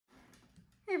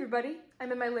everybody,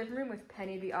 I'm in my living room with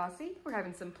Penny the Aussie. We're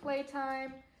having some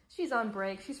playtime. She's on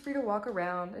break, she's free to walk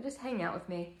around and just hang out with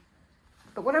me.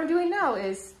 But what I'm doing now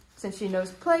is, since she knows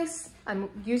place,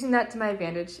 I'm using that to my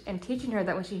advantage and teaching her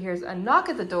that when she hears a knock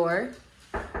at the door,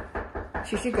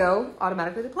 she should go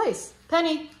automatically to place.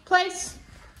 Penny, place!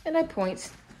 And I point.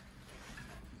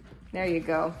 There you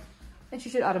go. And she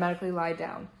should automatically lie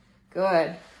down.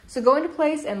 Good. So going to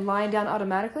place and lying down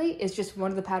automatically is just one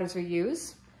of the patterns we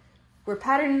use. We're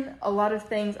patterning a lot of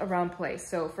things around place.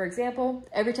 So for example,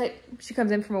 every time she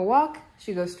comes in from a walk,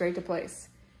 she goes straight to place.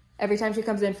 Every time she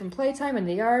comes in from playtime in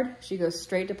the yard, she goes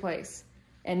straight to place.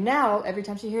 And now, every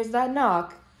time she hears that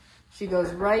knock, she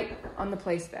goes right on the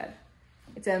place bed.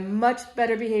 It's a much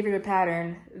better behavior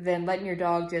pattern than letting your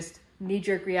dog just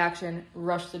knee-jerk reaction,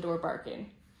 rush the door barking.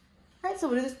 All right, so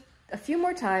we'll do this a few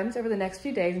more times over the next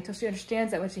few days until she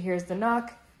understands that when she hears the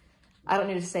knock, I don't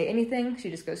need to say anything,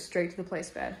 she just goes straight to the place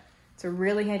bed. It's a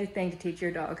really handy thing to teach your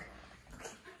dog.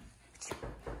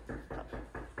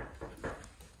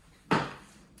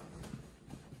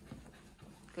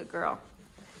 Good girl.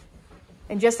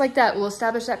 And just like that, we'll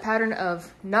establish that pattern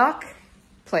of knock,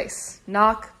 place,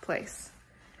 knock, place.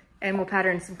 And we'll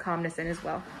pattern some calmness in as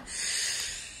well.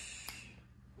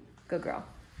 Good girl.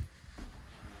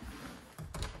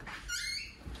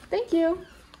 Thank you.